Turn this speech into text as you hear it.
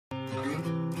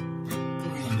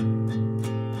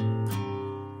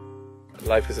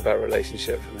Life is about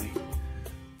relationship for me.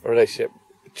 A relationship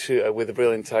with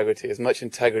real integrity, as much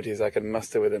integrity as I can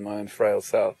muster within my own frail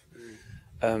self.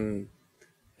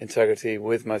 Integrity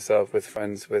with myself, with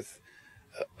friends, with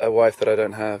a wife that I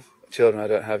don't have, children I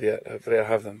don't have yet. Hopefully I'll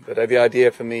have them. But the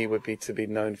idea for me would be to be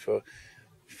known for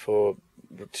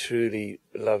truly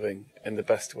loving in the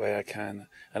best way I can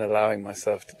and allowing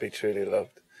myself to be truly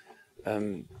loved.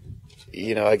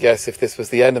 I guess if this was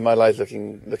the end of my life,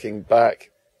 looking back,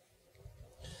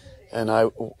 and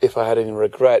if I had any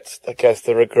regrets, I guess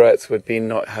the regrets would be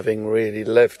not having really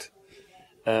lived,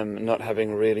 not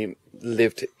having really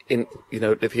lived in,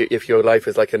 if your life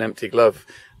is like an empty glove,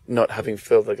 not having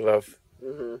filled the glove.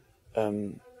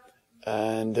 Mm-hmm.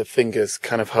 And the fingers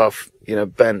kind of half,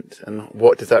 bent. And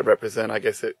what does that represent? I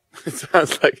guess it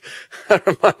sounds like, I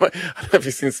don't know if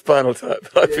you've seen Spinal Tap,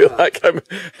 but I feel like I'm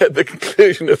at the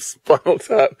conclusion of Spinal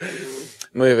Tap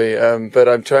movie. But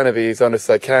I'm trying to be as honest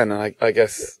as I can. And I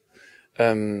guess,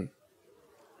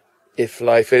 if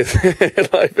life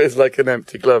is like an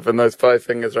empty glove and those 5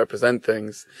 fingers represent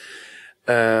things,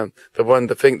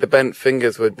 the bent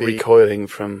fingers would be recoiling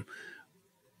from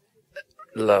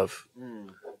love.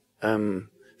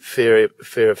 Fear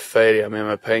of failure. I mean, I'm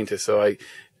a painter, so I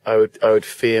would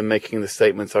fear making the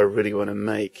statements I really want to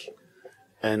make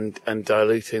and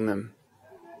diluting them.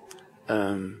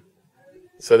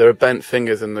 So there are bent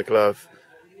fingers in the glove,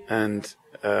 and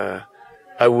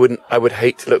I would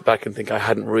hate to look back and think I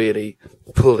hadn't really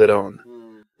pulled it on.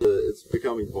 It's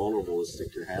becoming vulnerable to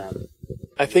stick your hand.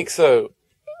 I think so.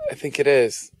 I think it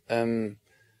is. And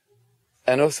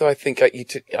also I think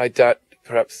I doubt,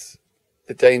 perhaps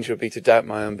the danger would be to doubt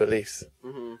my own beliefs.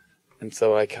 Mm-hmm. And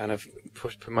so I kind of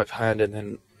put my hand in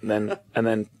and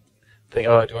then think,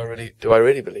 oh, do I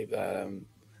really believe that? Am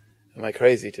I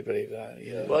crazy to believe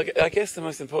that? Well, I guess the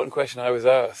most important question I was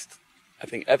asked, I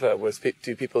think ever, was,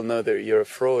 do people know that you're a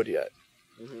fraud yet?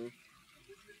 Mm-hmm.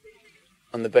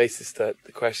 On the basis that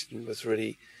the question was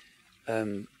really,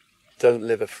 don't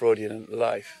live a fraudulent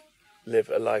life. Live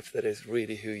a life that is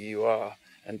really who you are,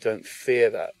 and don't fear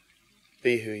that.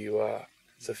 Be who you are.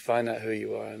 So find out who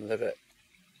you are and live it,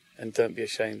 and don't be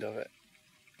ashamed of it.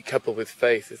 Coupled with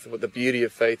faith, is what the beauty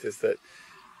of faith is, that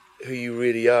who you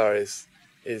really are is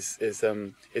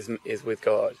with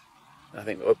God. I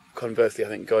think, conversely, I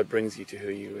think God brings you to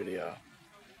who you really are,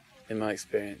 in my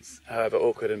experience, however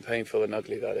awkward and painful and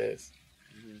ugly that is.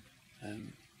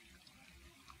 Mm-hmm.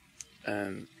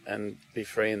 And be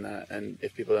free in that, and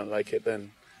if people don't like it,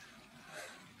 then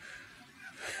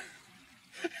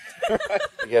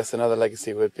I guess another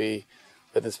legacy would be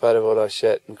that in spite of all our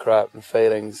shit and crap and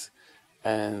failings,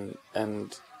 and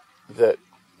that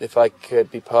if I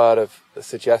could be part of the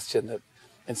suggestion that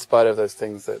in spite of those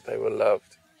things that they were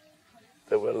loved,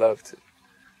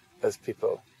 as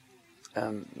people,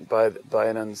 by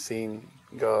an unseen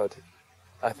God,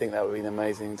 I think that would be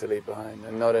amazing to leave behind.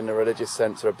 And not in a religious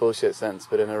sense or a bullshit sense,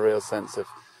 but in a real sense of,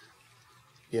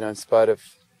 in spite of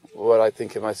what I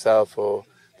think of myself or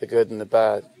the good and the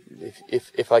bad,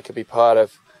 if I could be part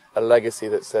of a legacy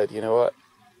that said, you know what,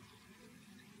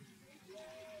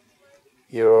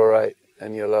 you're all right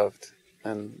and you're loved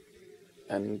and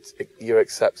you're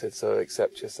accepted, so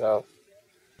accept yourself.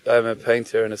 I'm a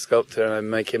painter and a sculptor, and I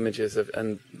make images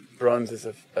and bronzes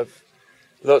of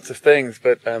lots of things,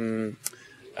 but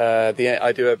I've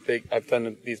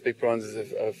done these big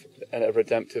bronzes of a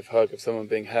redemptive hug of someone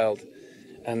being held,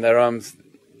 and their arms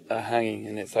are hanging,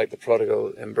 and it's like the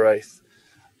prodigal embrace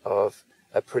of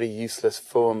a pretty useless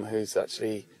form who's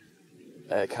actually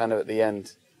kind of at the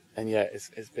end, and yet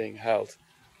is being held.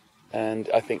 And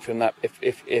I think from that,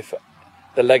 if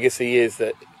the legacy is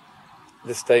that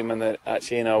the statement that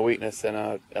actually in our weakness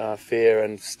and our fear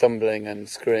and stumbling and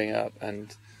screwing up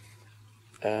and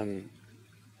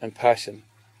passion,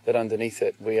 that underneath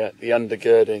it we are the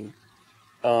undergirding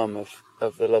arm of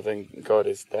the loving God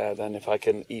is there, then if I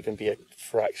can even be a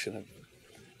fraction of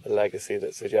the legacy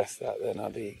that suggests that, then I'll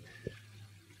be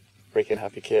a freaking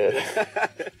happy kid.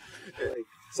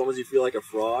 Sometimes you feel like a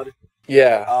fraud.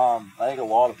 Yeah. I think a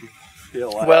lot of people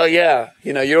feel like. Well, yeah.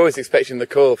 You're always expecting the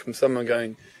call from someone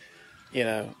going,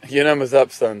 your number's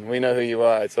up, son. We know who you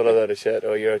are. It's all a load of shit.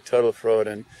 Or you're a total fraud,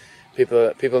 and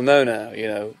people know now.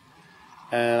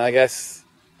 And I guess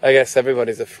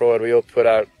everybody's a fraud. We all put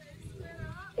out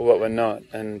what we're not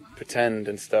and pretend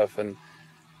and stuff. And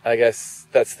I guess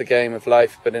that's the game of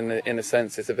life. But in a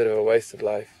sense, it's a bit of a waste of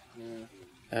life. Yeah.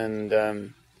 And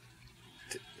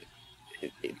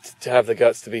to have the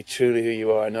guts to be truly who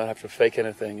you are and not have to fake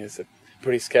anything is a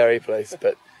pretty scary place.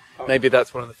 But maybe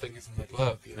that's one of the fingers in the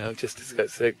glove, just to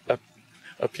say,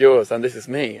 up yours, and this is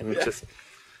me, and just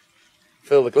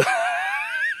fill the glass.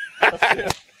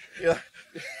 Yeah.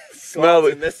 Smell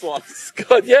in this one.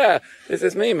 God, yeah, this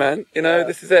is me, man. You know,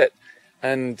 this is it.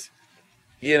 And,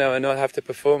 you know, and not have to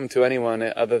perform to anyone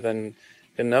other than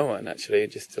no one, actually,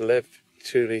 just to live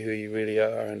truly who you really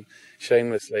are and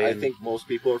shamelessly. I think most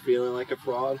people are feeling like a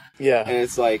fraud. Yeah. And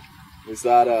it's like, is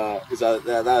that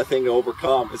a thing to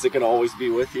overcome? Is it going to always be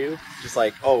with you? Just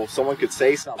like, oh, someone could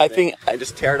say something. I think, and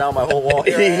just tear down my whole wall.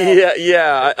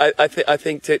 Yeah. I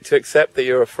think to accept that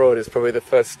you're a fraud is probably the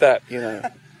first step, you know.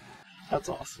 That's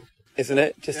awesome. Isn't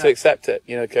it? Just to accept it.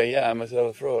 You know, okay, yeah, I'm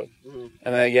myself a fraud. Mm-hmm.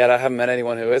 And yet I haven't met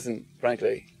anyone who isn't,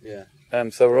 frankly. Yeah.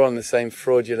 So we're on the same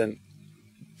fraudulent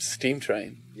steam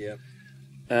train. Yeah.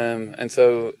 And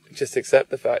so just accept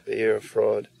the fact that you're a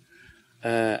fraud.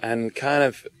 And kind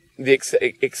of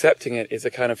accepting it is a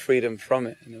kind of freedom from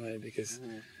it in a way, because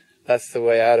that's the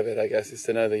way out of it, I guess, is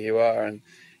to know that you are,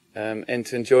 and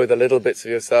to enjoy the little bits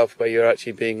of yourself where you're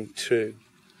actually being true.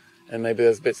 And maybe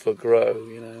those bits will grow,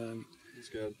 you know.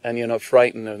 Good. And you're not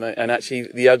frightened of them. And actually,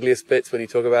 the ugliest bits, when you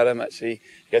talk about them, actually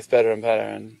gets better and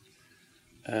better.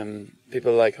 And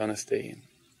people like honesty.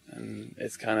 And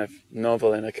it's kind of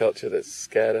novel in a culture that's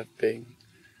scared of being.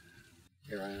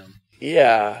 Here I am.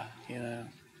 Yeah, you know.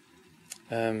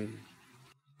 And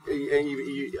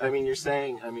I mean, you're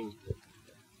saying,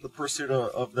 the pursuit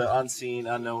of the unseen,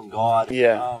 unknown God.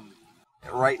 Yeah.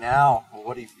 Right now,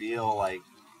 what do you feel like?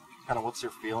 Kind of, what's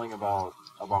your feeling about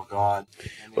God?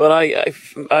 Well,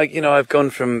 I've gone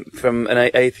from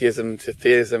an atheism to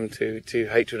theism to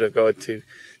hatred of God to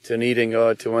needing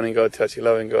God, to wanting God, to actually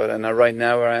loving God. And right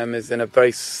now where I am is in a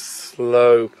very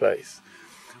slow place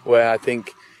where I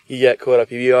think you get caught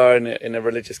up. If you are in a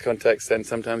religious context, then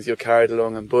sometimes you're carried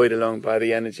along and buoyed along by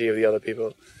the energy of the other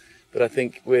people. But I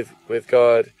think with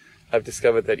God, I've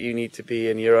discovered that you need to be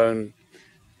at your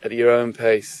own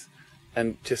pace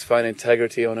and just find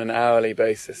integrity on an hourly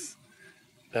basis.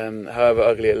 However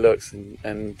ugly it looks,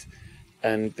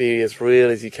 and be as real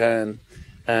as you can.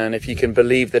 And if you can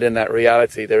believe that in that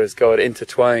reality there is God,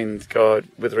 intertwined God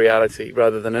with reality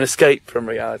rather than an escape from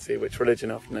reality, which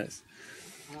religion often is,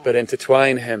 but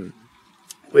intertwine him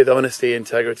with honesty,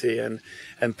 integrity, and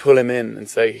pull him in and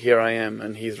say, here I am,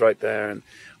 and he's right there, and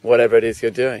whatever it is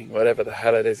you're doing, whatever the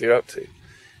hell it is you're up to.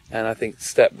 And I think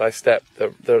step by step,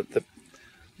 they're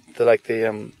like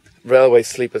the railway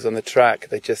sleepers on the track.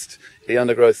 The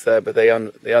undergrowth's there, but the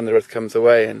undergrowth comes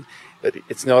away, but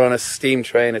it's not on a steam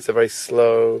train. It's a very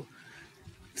slow,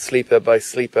 sleeper by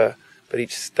sleeper, but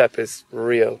each step is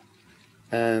real,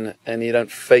 and you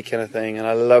don't fake anything. And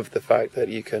I love the fact that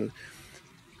you can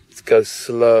go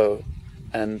slow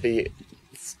and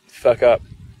fuck up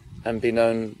and be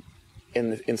known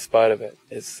in spite of it.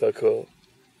 It's so cool.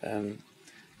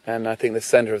 And I think the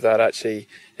center of that actually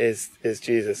is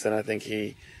Jesus, and I think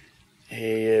he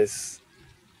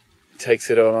takes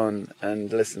it all on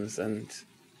and listens, and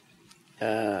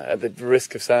at the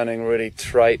risk of sounding really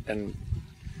trite, and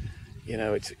you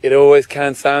know, it always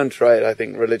can sound trite, I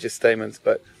think, religious statements,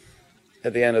 but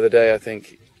at the end of the day, I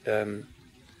think to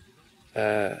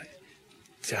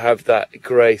have that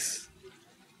grace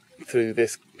through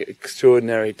this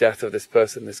extraordinary death of this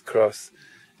person, this cross,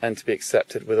 and to be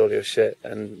accepted with all your shit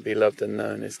and be loved and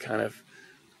known is kind of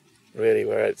really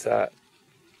where it's at.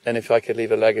 And if I could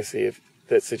leave a legacy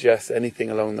that suggests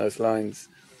anything along those lines,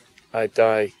 I'd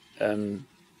die. Well,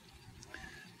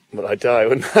 I'd die,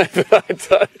 wouldn't I?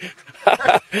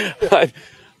 But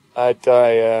I'd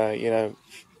die,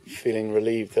 feeling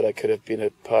relieved that I could have been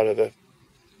a part of the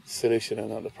solution and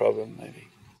not the problem, maybe.